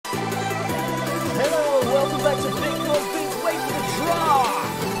welcome back to Bitcoin Beats. Wait for the draw!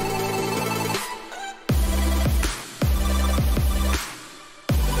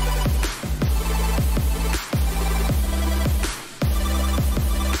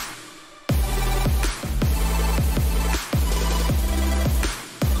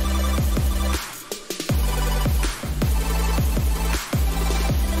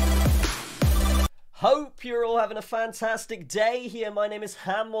 Hope you're all having a fantastic day here. My name is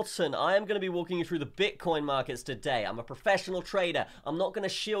Hamilton. I am going to be walking you through the Bitcoin markets today. I'm a professional trader. I'm not going to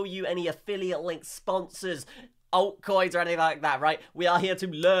show you any affiliate link sponsors, altcoins or anything like that, right? We are here to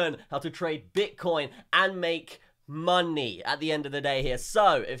learn how to trade Bitcoin and make money at the end of the day here.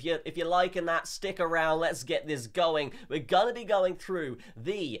 So if you're liking that, stick around. Let's get this going. We're gonna be going through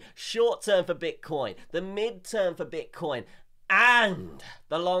the short term for Bitcoin, the mid term for Bitcoin, and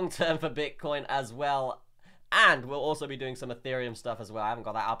the long term for Bitcoin as well. And we'll also be doing some Ethereum stuff as well. I haven't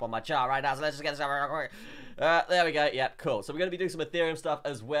got that up on my chart right now, so let's just get this over real quick. There we go. Yep, cool. So we're going to be doing some Ethereum stuff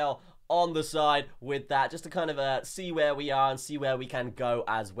as well on the side with that, just to kind of see where we are and see where we can go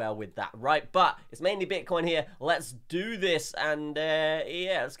as well with that, right? But it's mainly Bitcoin here. Let's do this, and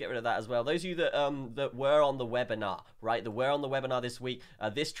yeah, let's get rid of that as well. Those of you that that were on the webinar, right, that were on the webinar this week,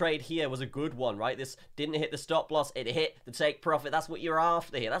 this trade here was a good one, right? This didn't hit the stop loss, it hit the take profit. That's what you're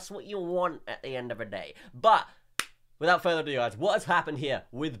after here. That's what you want at the end of the day. But without further ado, guys, what has happened here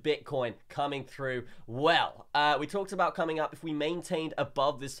with Bitcoin coming through? Well, we talked about coming up. If we maintained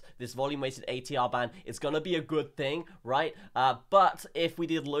above this volume-weighted ATR band, it's going to be a good thing, right? But if we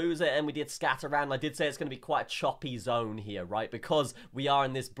did lose it and we did scatter around, I did say it's going to be quite a choppy zone here, right? Because we are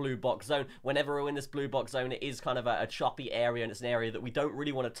in this blue box zone. Whenever we're in this blue box zone, it is kind of a choppy area, and it's an area that we don't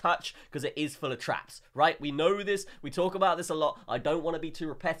really want to touch because it is full of traps, right? We know this. We talk about this a lot. I don't want to be too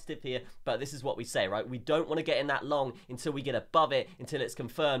repetitive here, but this is what we say, right? We don't want to get in that long until we get above it, until it's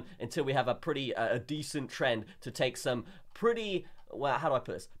confirmed, until we have a pretty a decent trend to take some pretty, well, how do I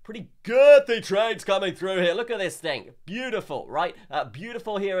put this? Pretty girthy trades coming through here. Look at this thing. Beautiful, right?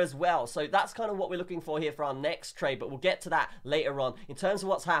 Beautiful here as well. So that's kind of what we're looking for here for our next trade, but we'll get to that later on. In terms of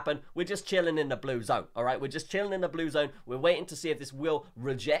what's happened, we're just chilling in the blue zone, all right? We're just chilling in the blue zone. We're waiting to see if this will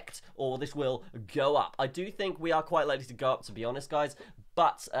reject or this will go up. I do think we are quite likely to go up, to be honest, guys,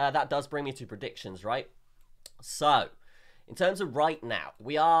 but that does bring me to predictions, right? So in terms of right now,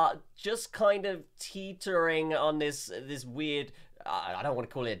 we are just kind of teetering on this weird, I don't want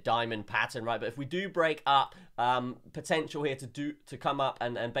to call it a diamond pattern, right? But if we do break up, potential here to come up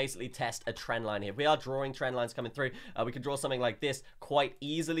and basically test a trend line here. We are drawing trend lines coming through. We can draw something like this quite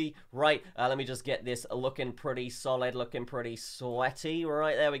easily, right? Let me just get this looking pretty solid, looking pretty sweaty,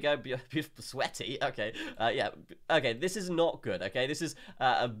 right? There we go. Beautiful, sweaty. Okay, yeah. Okay, this is not good. Okay, this is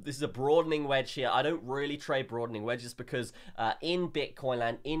a broadening wedge here. I don't really trade broadening wedges because in Bitcoin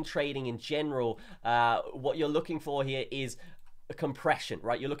land, in trading in general, what you're looking for here is a compression,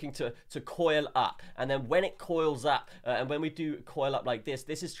 right? You're looking to coil up, and then when it coils up, and when we do coil up like this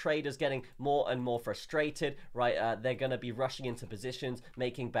is traders getting more and more frustrated, right? They're going to be rushing into positions,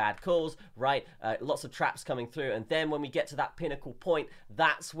 making bad calls, right? Lots of traps coming through, and then when we get to that pinnacle point,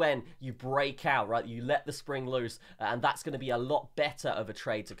 that's when you break out, right? You let the spring loose, and that's going to be a lot better of a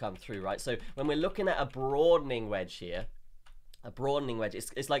trade to come through, right? So when we're looking at a broadening wedge here, a broadening wedge,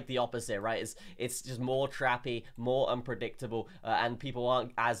 it's like the opposite, right? It's just more trappy, more unpredictable, and people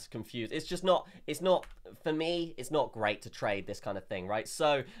aren't as confused. It's not, for me, it's not great to trade this kind of thing, right?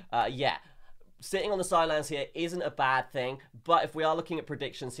 So, yeah. Sitting on the sidelines here isn't a bad thing, but if we are looking at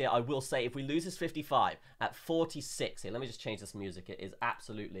predictions here, I will say if we lose this 55 at 46 here, let me just change this music. It is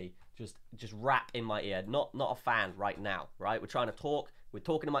absolutely just rap in my ear. Not a fan right now, right? We're trying to talk. We're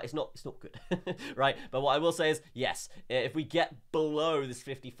talking about it's not good, right? But what I will say is, yes, if we get below this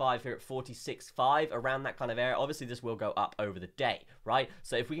 55 here at 46.5, around that kind of area, obviously this will go up over the day, right?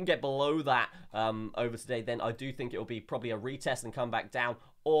 So if we can get below that over today, then I do think it will be probably a retest and come back down,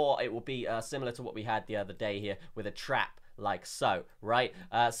 or it will be similar to what we had the other day here with a trap like so, right?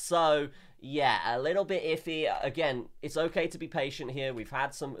 So yeah, a little bit iffy. Again, it's okay to be patient here. We've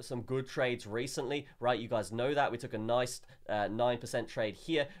had some good trades recently, right? You guys know that. We took a nice 9% trade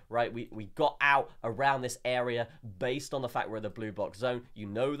here, right? We got out around this area based on the fact we're in the blue box zone. You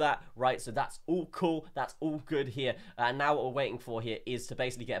know that, right? So that's all cool. That's all good here. And now what we're waiting for here is to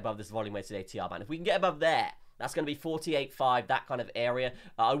basically get above this volume-weighted ATR band. If we can get above there, that's going to be 48.5, that kind of area.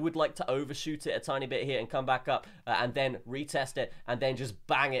 I would like to overshoot it a tiny bit here and come back up and then retest it and then just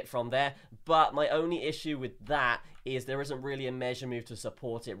bang it from there. But my only issue with that is there isn't really a measure move to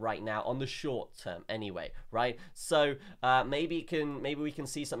support it right now on the short term anyway, right? So maybe we can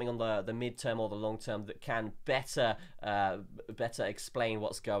see something on the midterm or the long term that can better explain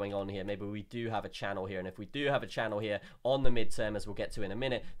what's going on here. Maybe we do have a channel here, and if we do have a channel here on the midterm, as we'll get to in a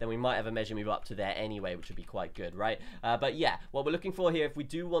minute, then we might have a measure move up to there anyway, which would be quite good, right? But yeah, what we're looking for here, if we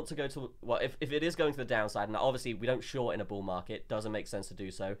do want to go to, well, if it is going to the downside, and obviously we don't short in a bull market, doesn't make sense to do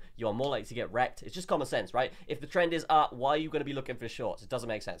so. You are more likely to get wrecked. It's just common sense, right? If the trend is up, why are you going to be looking for shorts? It doesn't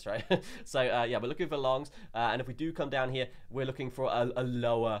make sense, right? So yeah, we're looking for longs, and if we do come down here, we're looking for a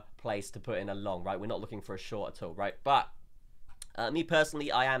lower place to put in a long, right? We're not looking for a short at all, right? But me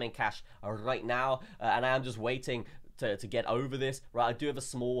personally, I am in cash right now, and I am just waiting to get over this, right? I do have a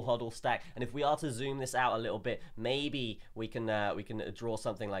small hodl stack, and if we are to zoom this out a little bit, maybe we can draw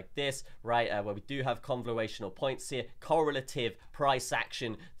something like this, right? Where we do have convolutional points here, correlative price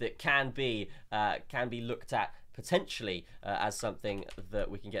action that can be looked at potentially as something that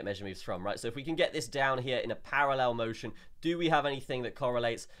we can get measure moves from, right? So if we can get this down here in a parallel motion, do we have anything that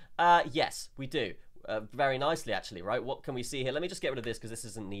correlates? Yes, we do. Very nicely, actually, right? What can we see here? Let me just get rid of this because this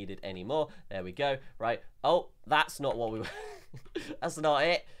isn't needed anymore. There we go, right? Oh, that's not what we were... That's not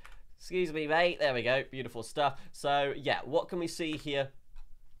it. Excuse me, mate. There we go. Beautiful stuff. So, yeah, what can we see here?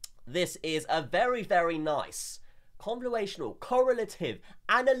 This is a very, very nice convolutional, correlative,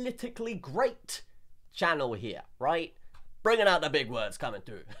 analytically great channel here, right? Bringing out the big words coming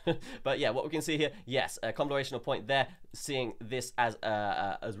through. But yeah, what we can see here, yes, a convolutional point there, seeing this as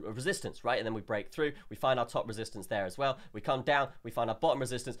a resistance, right? And then we break through, we find our top resistance there as well. We come down, we find our bottom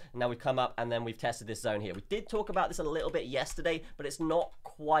resistance, and now we come up, and then we've tested this zone here. We did talk about this a little bit yesterday, but it's not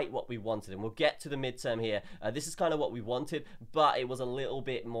quite what we wanted, and we'll get to the midterm here. This is kind of what we wanted, but it was a little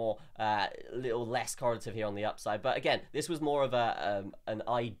bit more, little less correlative here on the upside. But again, this was more of an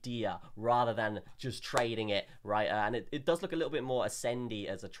idea rather than just trading it, right? And it does look a little bit more ascendy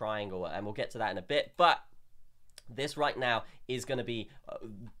as a triangle, and we'll get to that in a bit. But this right now is going to be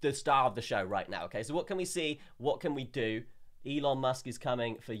the star of the show right now, okay? So what can we see? What can we do? Elon Musk is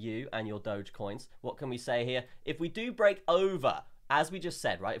coming for you and your Doge coins. What can we say here? If we do break over, as we just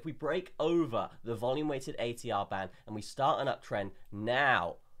said, right? If we break over the volume-weighted ATR band and we start an uptrend,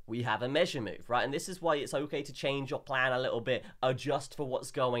 now we have a measure move, right? And this is why it's okay to change your plan a little bit, adjust for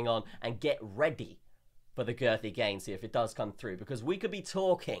what's going on, and get ready for the girthy gains here if it does come through, because we could be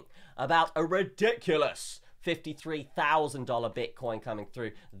talking about a ridiculous $53,000 Bitcoin coming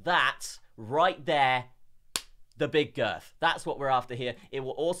through. That right there, the big girth. That's what we're after here. It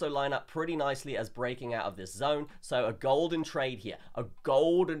will also line up pretty nicely as breaking out of this zone. So a golden trade here. A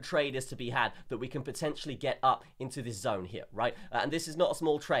golden trade is to be had that we can potentially get up into this zone here, right? And this is not a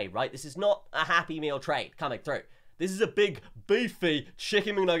small trade, right? This is not a Happy Meal trade coming through. This is a big, beefy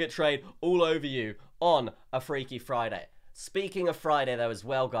chicken McNugget trade all over you on a Freaky Friday. Speaking of Friday, though, as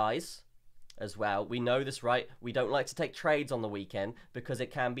well, guys, we know this, right? We don't like to take trades on the weekend because it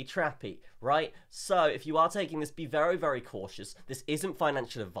can be trappy, right? So if you are taking this, be very, very cautious. This isn't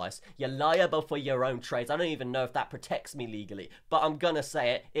financial advice. You're liable for your own trades. I don't even know if that protects me legally, but I'm gonna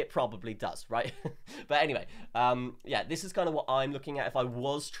say it. It probably does, right? But anyway, yeah, this is kind of what I'm looking at. If I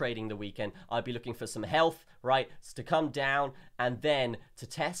was trading the weekend, I'd be looking for some health, right? To come down and then to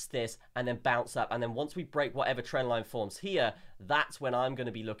test this and then bounce up. And then once we break whatever trend line forms here, that's when I'm going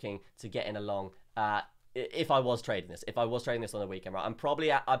to be looking to get in along. If I was trading this, on the weekend, right?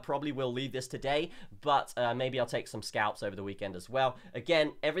 I probably will leave this today, but maybe I'll take some scalps over the weekend as well.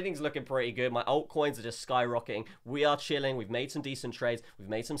 Again, everything's looking pretty good. My altcoins are just skyrocketing. We are chilling. We've made some decent trades. We've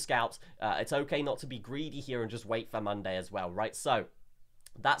made some scalps. It's okay not to be greedy here and just wait for Monday as well, right? So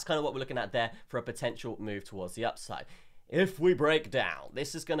that's kind of what we're looking at there for a potential move towards the upside. If we break down,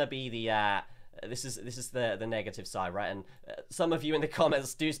 this is going to be the this is the negative side, right? And some of you in the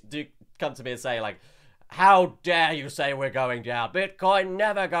comments do come to me and say, like, how dare you say we're going down? Bitcoin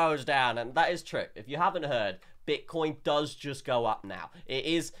never goes down. And that is true. If you haven't heard, Bitcoin does just go up now.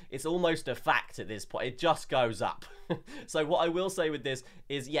 It's almost a fact at this point. It just goes up. So what I will say with this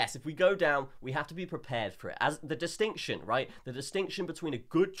is, yes, if we go down, we have to be prepared for it. As the distinction, right? The distinction between a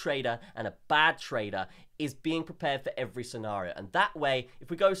good trader and a bad trader is being prepared for every scenario. And that way, if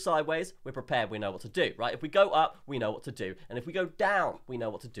we go sideways, we're prepared, we know what to do, right? If we go up, we know what to do. And if we go down, we know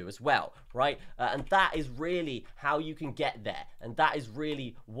what to do as well, right? And that is really how you can get there. And that is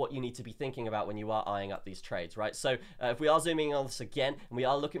really what you need to be thinking about when you are eyeing up these trades, right? So if we are zooming on this again, and we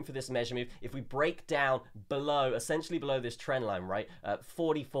are looking for this measure move, if we break down below, essentially below this trend line, right?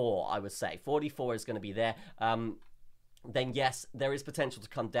 44, I would say. 44 is going to be there. Then yes, there is potential to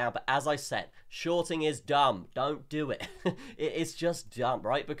come down. But as I said, shorting is dumb. Don't do it. It's just dumb,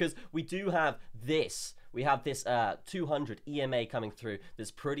 right? Because we do have this we have this 200 EMA coming through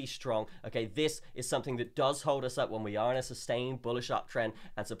that's pretty strong. Okay, this is something that does hold us up when we are in a sustained bullish uptrend.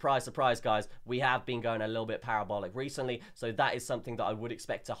 And surprise, surprise, guys, we have been going a little bit parabolic recently. So that is something that I would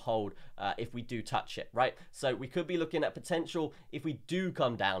expect to hold if we do touch it, right? So we could be looking at potential if we do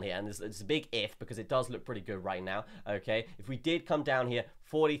come down here, and it's a big if because it does look pretty good right now. Okay, if we did come down here,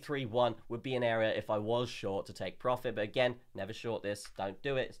 43.1 would be an area if I was short to take profit. But again, never short this. Don't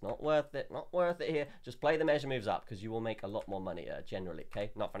do it. It's not worth it. Not worth it here. Just play the measure moves up because you will make a lot more money generally.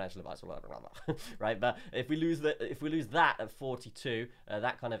 Okay, not financial advice or whatever, right? But if we lose that at 42,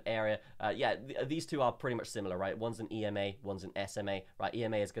 that kind of area, yeah, these two are pretty much similar, right? One's an EMA, one's an SMA, right?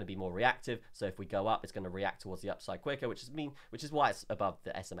 EMA is going to be more reactive, so if we go up, it's going to react towards the upside quicker, which is why it's above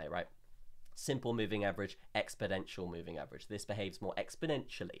the SMA, right? Simple moving average, exponential moving average. This behaves more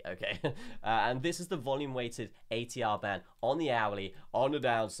exponentially, okay? And this is the volume weighted ATR band on the hourly, on the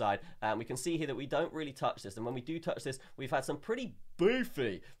downside. And we can see here that we don't really touch this. And when we do touch this, we've had some pretty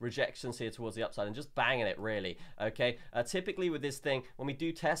beefy rejections here towards the upside and just banging it, really, okay? Typically with this thing, when we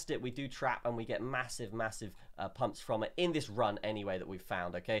do test it, we do trap and we get massive pumps from it in this run anyway that we've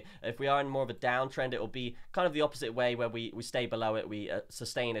found, okay? If we are in more of a downtrend, it will be kind of the opposite way where we stay below it, we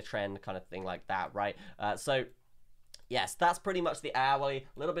sustain a trend kind of thing like that, right? So yes, that's pretty much the hourly.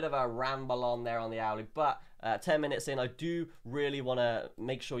 A little bit of a ramble on there on the hourly, but 10 minutes in, I do really want to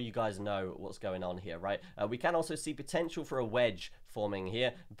make sure you guys know what's going on here, right? We can also see potential for a wedge forming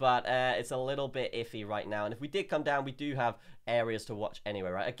here, but it's a little bit iffy right now. And if we did come down, we do have areas to watch anyway,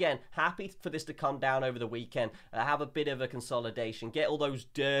 right? Again, happy for this to come down over the weekend, have a bit of a consolidation, get all those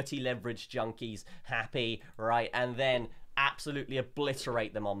dirty leverage junkies happy, right? And then absolutely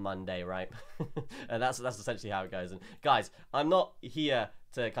obliterate them on Monday, right? And that's essentially how it goes. And guys, I'm not here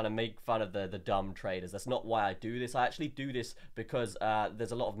to kind of make fun of the dumb traders. That's not why I do this. I actually do this because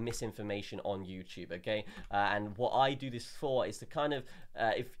there's a lot of misinformation on YouTube, okay? And what I do this for is to kind of,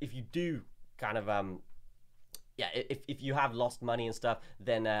 if you do kind of, yeah, if you have lost money and stuff,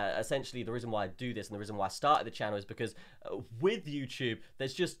 then essentially the reason why I do this and the reason why I started the channel is because with YouTube,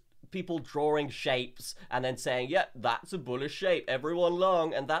 there's just people drawing shapes and then saying, yeah, that's a bullish shape, everyone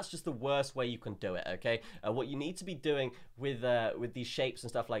long, and that's just the worst way you can do it, okay? What you need to be doing with these shapes and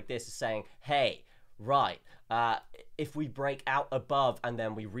stuff like this is saying, hey, right, if we break out above and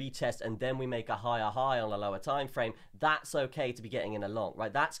then we retest and then we make a higher high on a lower time frame, that's okay to be getting in a long,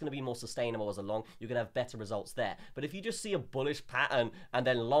 right? That's going to be more sustainable as a long. You're going to have better results there. But if you just see a bullish pattern and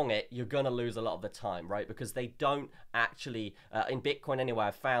then long it, you're going to lose a lot of the time, right? Because they don't actually, in Bitcoin anyway,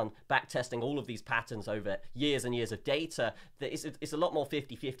 I've found back testing all of these patterns over years and years of data, that it's a lot more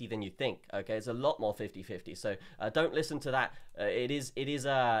 50-50 than you think, okay? It's a lot more 50-50. So don't listen to that. It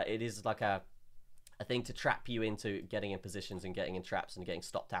is like a thing to trap you into getting in positions and getting in traps and getting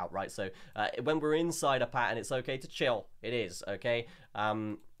stopped out, right? So when we're inside a pattern, it's okay to chill. It is, okay?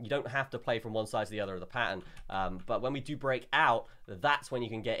 You don't have to play from one side to the other of the pattern. But when we do break out, that's when you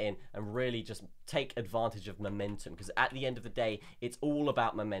can get in and really just take advantage of momentum. Because at the end of the day, it's all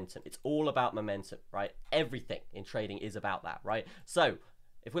about momentum. It's all about momentum, right? Everything in trading is about that, right? So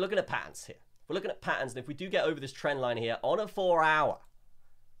if we're looking at patterns here, we're looking at patterns, and if we do get over this trend line here on a 4-hour,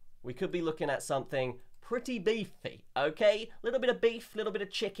 we could be looking at something pretty beefy, okay? A little bit of beef, a little bit of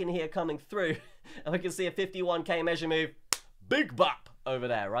chicken here coming through. And we can see a 51K measure move, big bop over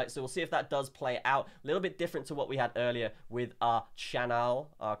there, right? So we'll see if that does play out. A little bit different to what we had earlier with our channel,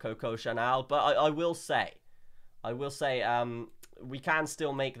 our Coco channel. But I will say, we can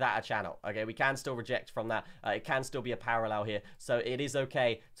still make that a channel, okay? We can still reject from that. It can still be a parallel here. So it is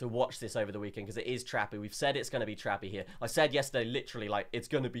okay to watch this over the weekend because it is trappy. We've said it's going to be trappy here. I said yesterday, literally, like, it's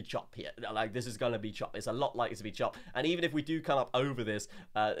going to be chop here. Like, this is going to be chop. It's a lot likely to be chop. And even if we do come up over this,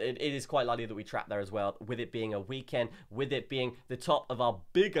 it is quite likely that we trap there as well, with it being a weekend, with it being the top of our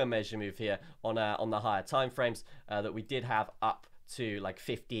bigger measure move here on the higher time frames that we did have up to like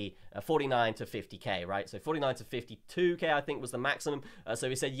 49 to 50K, right? So 49 to 52K, I think, was the maximum. So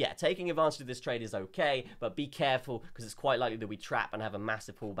we said, yeah, taking advantage of this trade is okay, but be careful because it's quite likely that we trap and have a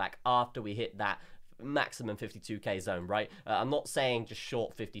massive pullback after we hit that maximum 52K zone, right? I'm not saying just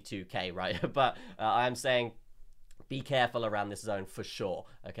short 52K, right? But I am saying be careful around this zone for sure,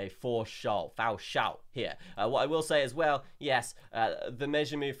 okay? For sure, foul shout here. What I will say as well, yes, the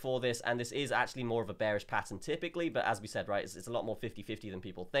measure move for this, and this is actually more of a bearish pattern typically, but as we said, right, it's a lot more 50-50 than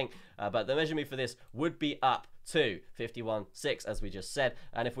people think. But the measure move for this would be up to 51.6, as we just said.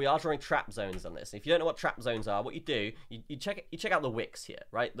 And if we are drawing trap zones on this, if you don't know what trap zones are, what you do, you check out the wicks here,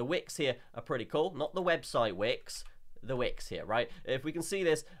 right? The wicks here are pretty cool, not the website wicks. the wicks here, right? If we can see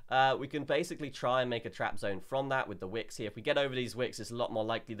this, we can basically try and make a trap zone from that with the wicks here. If we get over these wicks, it's a lot more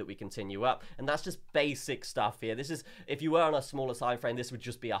likely that we continue up, and that's just basic stuff here. This is, if you were on a smaller time frame, this would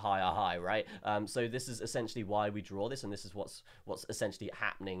just be a higher high, right? So this is essentially why we draw this, and this is what's essentially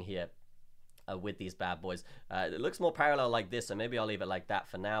happening here. With these bad boys, it looks more parallel like this, so maybe I'll leave it like that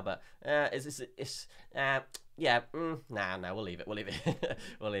for now. But yeah, nah, we'll leave it. We'll leave it.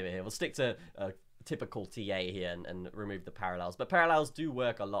 We'll leave it here. We'll stick to typical TA here and remove the parallels. But parallels do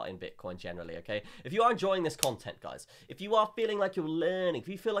work a lot in Bitcoin generally, okay? If you are enjoying this content, guys, if you are feeling like you're learning, if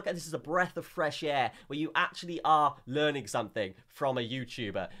you feel like this is a breath of fresh air where you actually are learning something from a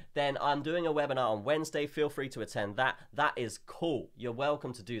YouTuber, then I'm doing a webinar on Wednesday. Feel free to attend that. That is cool. You're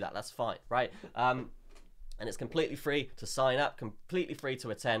welcome to do that. That's fine, right? And it's completely free to sign up, completely free to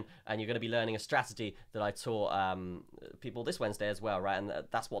attend, and you're going to be learning a strategy that I taught people this Wednesday as well, right? And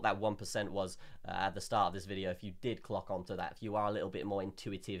that's what that 1% was at the start of this video, if you did clock onto that, if you are a little bit more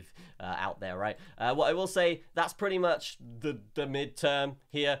intuitive out there, right? What I will say, that's pretty much the midterm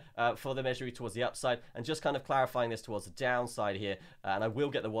here for the measuring towards the upside, and just kind of clarifying this towards the downside here, and I will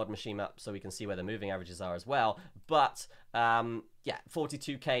get the WOD machine up so we can see where the moving averages are as well, but yeah,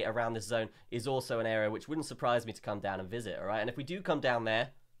 42k around this zone is also an area which wouldn't surprise me to come down and visit, all right? And if we do come down there,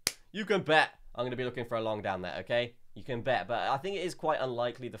 you can bet I'm going to be looking for a long down there, okay? You can bet, but I think it is quite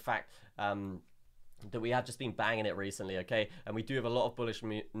unlikely, the fact that we have just been banging it recently, okay? And we do have a lot of bullish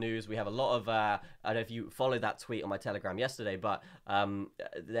news. We have a lot of, I don't know if you followed that tweet on my Telegram yesterday, but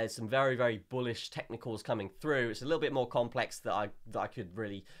there's some very, very bullish technicals coming through. It's a little bit more complex that I could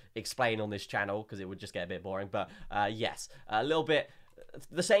really explain on this channel because it would just get a bit boring. But yes, a little bit.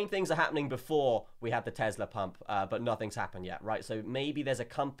 The same things are happening before we had the Tesla pump, but nothing's happened yet, right? So maybe there's a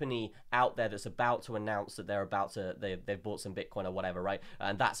company out there that's about to announce that they've bought some Bitcoin or whatever, right?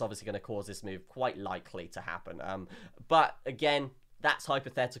 And that's obviously going to cause this move quite likely to happen. But again, that's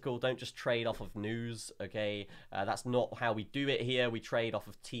hypothetical. Don't just trade off of news, okay? That's not how we do it here. We trade off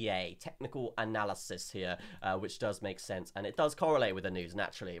of TA, technical analysis here, which does make sense, and it does correlate with the news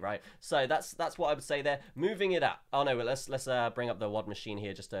naturally, right? So that's what I would say there. Moving it up. Oh no, but let's bring up the WOD machine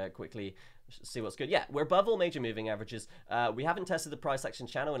here just to quickly see what's good. Yeah, we're above all major moving averages. We haven't tested the price action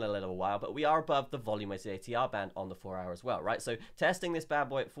channel in a little while, but we are above the volume weighted ATR band on the 4 hour as well, right? So testing this bad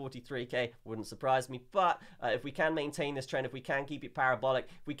boy at 43k wouldn't surprise me, but if we can maintain this trend, if we can keep it parabolic,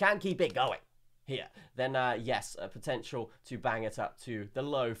 if we can keep it going here, then yes, a potential to bang it up to the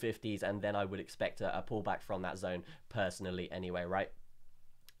low 50s, and then I would expect a pullback from that zone personally anyway, right?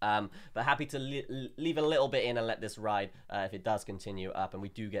 But happy to leave a little bit in and let this ride if it does continue up and we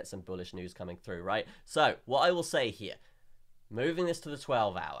do get some bullish news coming through, right? So what I will say here, moving this to the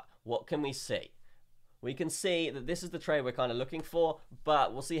 12 hour, what can we see? We can see that this is the trade we're kind of looking for,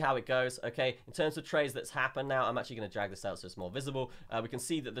 but we'll see how it goes, okay? In terms of trades that's happened now, I'm actually going to drag this out so it's more visible. We can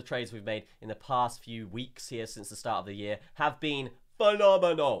see that the trades we've made in the past few weeks here since the start of the year have been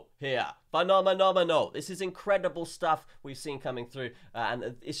phenomenal here. Phenomenal. This is incredible stuff we've seen coming through,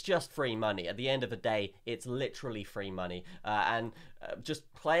 and it's just free money. At the end of the day, it's literally free money. And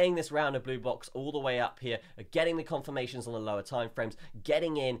just playing this round of blue box all the way up here, getting the confirmations on the lower time frames,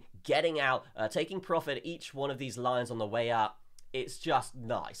 getting in, getting out, taking profit at each one of these lines on the way up. It's just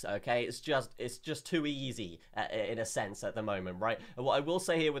nice, okay? It's just too easy in a sense at the moment, right? And what I will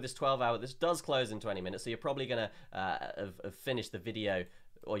say here with this 12 hour, this does close in 20 minutes, so you're probably gonna have finished the video,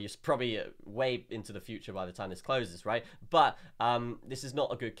 or you're probably way into the future by the time this closes, right? But this is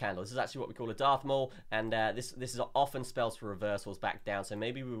not a good candle. This is actually what we call a Darth Maul, and this is often spells for reversals back down, so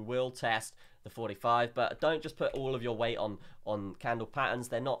maybe we will test the 45, but don't just put all of your weight on candle patterns.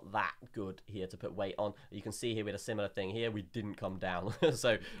 They're not that good here to put weight on. You can see here with a similar thing here, we didn't come down.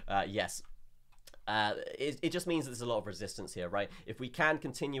 So yes, it just means that there's a lot of resistance here, right? If we can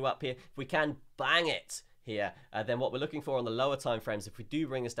continue up here, if we can bang it here, then what we're looking for on the lower time frames, if we do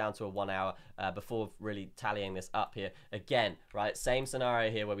bring this down to a 1 hour before really tallying this up here again, right, same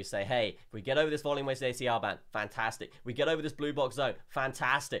scenario here where we say, hey, if we get over this volume weighted ATR band, fantastic. We get over this blue box zone,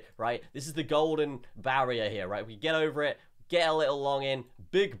 fantastic, right? This is the golden barrier here, right? We get over it, get a little long in,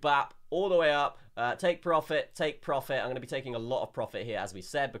 big bap all the way up, take profit. I'm going to be taking a lot of profit here, as we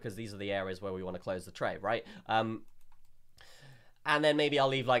said, because these are the areas where we want to close the trade, right? And then maybe I'll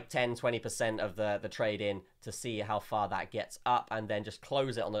leave like 10-20% of the trade in to see how far that gets up, and then just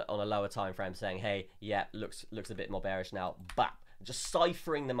close it on a lower time frame saying, hey, yeah, looks a bit more bearish now, bap. just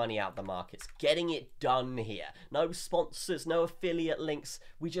ciphering the money out of the markets, getting it done here. No sponsors, no affiliate links.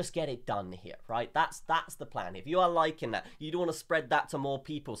 We just get it done here, right? That's the plan. If you are liking that, you don't want to spread that to more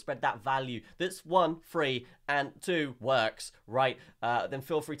people, spread that value that's one, free, and two, works, right? Then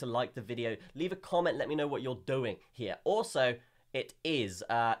feel free to like the video, leave a comment, let me know what you're doing here. Also, it is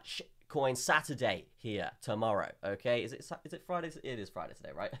Coin Saturday here tomorrow, okay? Is it Friday? It is Friday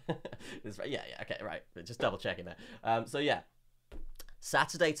today, right? Yeah, okay, right. Just double checking that. So yeah,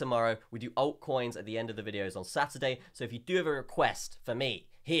 Saturday tomorrow. We do altcoins at the end of the videos on Saturday. So if you do have a request for me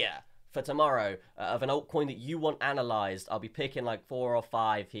here for tomorrow of an altcoin that you want analyzed, I'll be picking like 4 or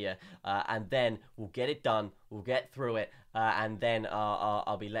 5 here, and then we'll get it done. We'll get through it, and then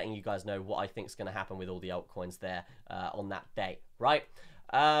I'll be letting you guys know what I think is going to happen with all the altcoins there on that day, right?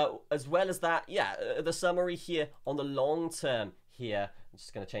 As well as that, yeah, the summary here on the long term here. I'm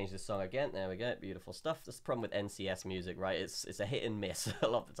just going to change this song again. There we go. Beautiful stuff. That's the problem with NCS music, right? It's a hit and miss a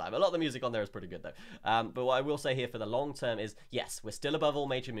lot of the time. A lot of the music on there is pretty good, though. But what I will say here for the long term is, yes, we're still above all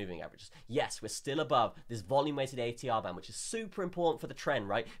major moving averages. Yes, we're still above this volume-weighted ATR band, which is super important for the trend,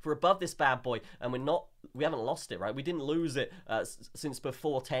 right? If we're above this bad boy and we haven't lost it, right? We didn't lose it since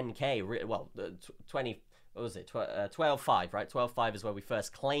before 10K. Well, 20... What was it? 12.5, right? 12.5 is where we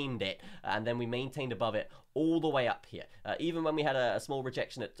first claimed it, and then we maintained above it all the way up here. Even when we had a small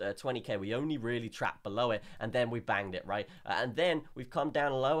rejection at 20K, we only really trapped below it, and then we banged it, right? And then we've come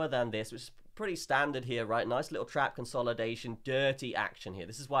down lower than this, which is pretty standard here, right? Nice little trap consolidation, dirty action here.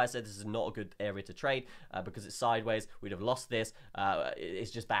 This is why I said this is not a good area to trade, because it's sideways. We'd have lost this.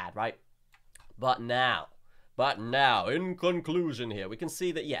 It's just bad, right? But now, in conclusion here, we can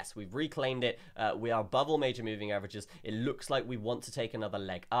see that, yes, we've reclaimed it. We are above all major moving averages. It looks like we want to take another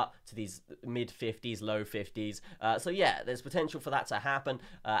leg up to these mid-50s, low 50s. So, yeah, there's potential for that to happen.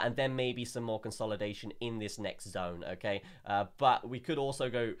 And then maybe some more consolidation in this next zone, okay? But we could also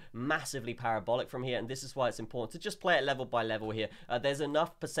go massively parabolic from here. And this is why it's important to just play it level by level here. There's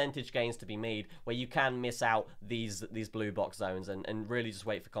enough percentage gains to be made where you can miss out these blue box zones and really just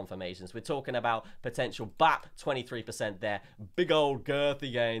wait for confirmations. We're talking about potential BAP, 23% there, big old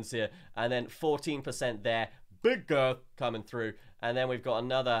girthy gains here, and then 14% there, big girth coming through, and then we've got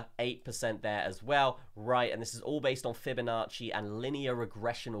another 8% there as well, right? And this is all based on Fibonacci and linear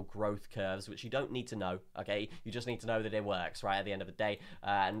regressional growth curves, which you don't need to know, okay? You just need to know that it works, right, at the end of the day.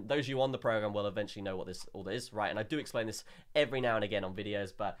 And those of you on the program will eventually know what this all is, right? And I do explain this every now and again on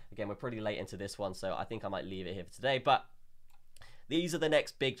videos, but again, we're pretty late into this one, so I think I might leave it here for today. But these are the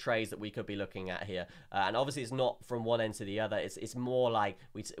next big trades that we could be looking at here. And obviously, it's not from one end to the other. It's more like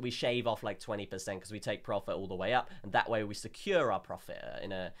we shave off like 20% because we take profit all the way up. And that way, we secure our profit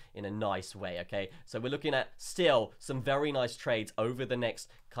in a nice way, okay? So we're looking at still some very nice trades over the next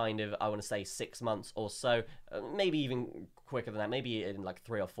kind of, I want to say, 6 months or so. Maybe even quicker than that. Maybe in like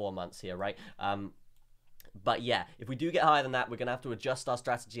 3 or 4 months here, right? But yeah, if we do get higher than that, we're going to have to adjust our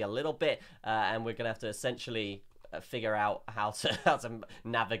strategy a little bit. And we're going to have to essentially figure out how to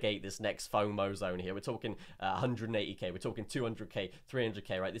navigate this next FOMO zone here. We're talking 180k, we're talking 200k,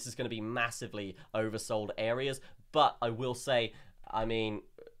 300k, right? This is going to be massively oversold areas, but I will say, I mean,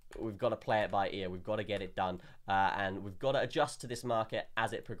 we've got to play it by ear. We've got to get it done, and we've got to adjust to this market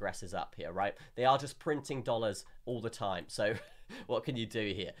as it progresses up here, right? They are just printing dollars all the time, so what can you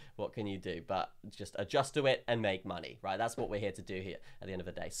do here? What can you do? But just adjust to it and make money, right? That's what we're here to do here at the end of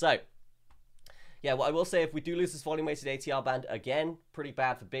the day. So yeah, what I will say, if we do lose this volume-weighted ATR band, again, pretty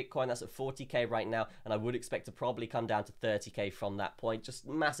bad for Bitcoin. That's at 40k right now, and I would expect to probably come down to 30k from that point. Just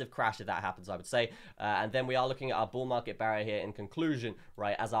massive crash if that happens, I would say. And then we are looking at our bull market barrier here in conclusion,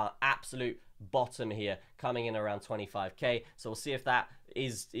 right, as our absolute bottom here, coming in around 25k. So we'll see if that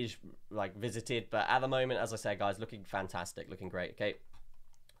is like visited. But at the moment, as I said, guys, looking fantastic, looking great, okay?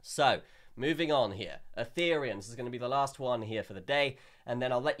 So moving on here, Ethereum. This is going to be the last one here for the day, and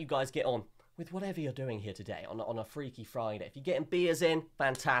then I'll let you guys get on with whatever you're doing here today on a Freaky Friday. If you're getting beers in,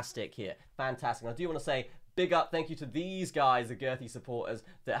 fantastic here. Fantastic. And I do want to say big up thank you to these guys, the girthy supporters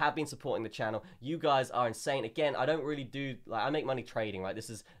that have been supporting the channel. You guys are insane. Again, I don't really do, like, I make money trading, right? This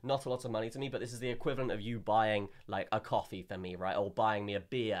is not a lot of money to me, but this is the equivalent of you buying like a coffee for me, right? Or buying me a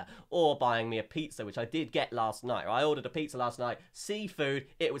beer, or buying me a pizza, which I did get last night, right? I ordered a pizza last night, seafood.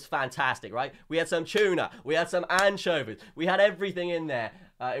 It was fantastic, right? We had some tuna, we had some anchovies, we had everything in there.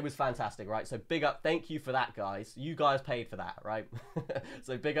 It was fantastic, right? So big up, thank you for that, guys. You guys paid for that, right?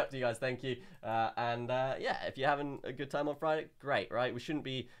 So big up to you guys, thank you. Yeah, if you're having a good time on Friday, great, right? We shouldn't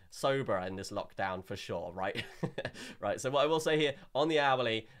be sober in this lockdown for sure, right? Right, so what I will say here, on the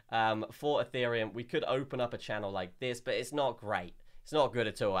hourly, for Ethereum, we could open up a channel like this, but it's not great. It's not good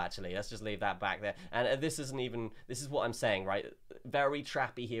at all, actually. Let's just leave that back there. And this isn't even, this is what I'm saying, right? Very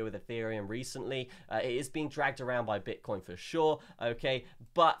trappy here with Ethereum recently. It is being dragged around by Bitcoin for sure, okay?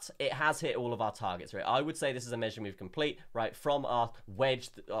 But it has hit all of our targets, right? I would say this is a measure move complete, right? From our wedge,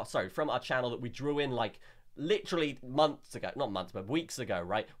 from our channel that we drew in like literally months ago, not months, but weeks ago,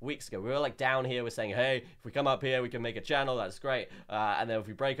 right? Weeks ago, we were like down here, we're saying, hey, if we come up here, we can make a channel, that's great. And then if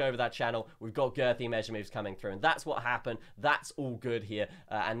we break over that channel, we've got girthy measure moves coming through. And that's what happened. That's all good here.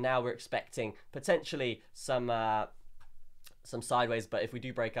 And now we're expecting potentially some sideways, but if we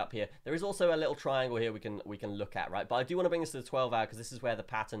do break up here, there is also a little triangle here we can look at, right? But I do want to bring this to the 12 hour because this is where the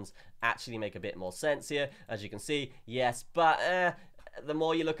patterns actually make a bit more sense here. As you can see, yes, but the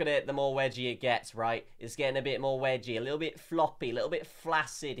more you look at it, the more wedgy it gets, right? It's getting a bit more wedgy, a little bit floppy, a little bit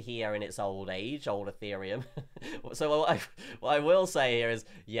flaccid here in its old age, old Ethereum. So what I will say here is,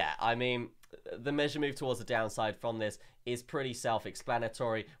 yeah, I mean, the measure move towards the downside from this is pretty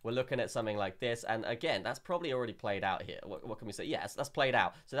self-explanatory. We're looking at something like this, and again, that's probably already played out here. What can we say? Yes, that's played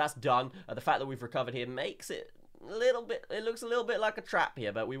out. So that's done. The fact that we've recovered here makes it a little bit, it looks a little bit like a trap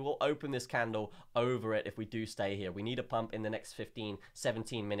here, but we will open this candle over it if we do stay here. We need a pump in the next 15,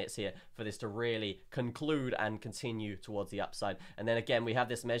 17 minutes here for this to really conclude and continue towards the upside. And then again, we have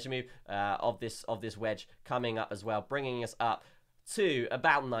this measure move of this wedge coming up as well, bringing us up to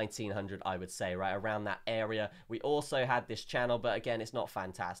about 1900, I would say, right around that area. We also had this channel, but again, it's not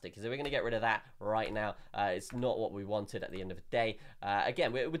fantastic. So we're going to get rid of that right now. It's not what we wanted at the end of the day.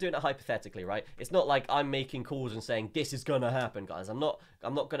 Again, we're doing it hypothetically, right? It's not like I'm making calls and saying this is going to happen, guys. I'm not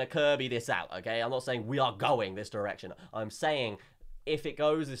going to Kirby this out, okay? I'm not saying we are going this direction. I'm saying if it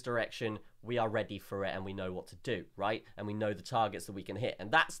goes this direction, we are ready for it and we know what to do, right? And we know the targets that we can hit.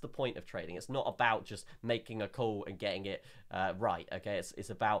 And that's the point of trading. It's not about just making a call and getting it right, okay? It's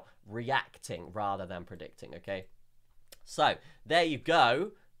about reacting rather than predicting, okay? So there you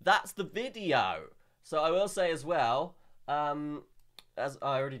go. That's the video. So I will say as well, as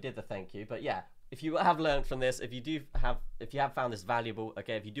I already did the thank you, but yeah, if you have learned from this, if you have found this valuable,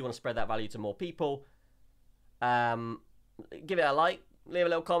 okay, if you do want to spread that value to more people, give it a like, leave a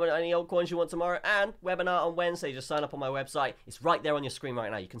little comment on any altcoins you want tomorrow, and webinar on Wednesday. Just sign up on my website. It's right there on your screen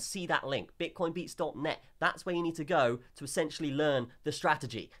right now. You can see that link, bitcoinbeats.net. That's where you need to go to essentially learn the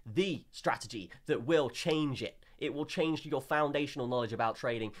strategy that will change it. It will change your foundational knowledge about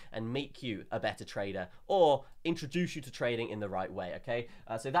trading and make you a better trader, or introduce you to trading in the right way, okay?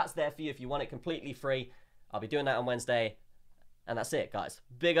 So that's there for you if you want it completely free. I'll be doing that on Wednesday, and that's it, guys.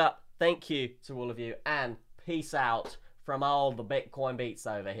 Big up, thank you to all of you, and peace out from all the Bitcoin beats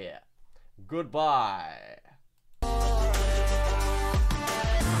over here. Goodbye.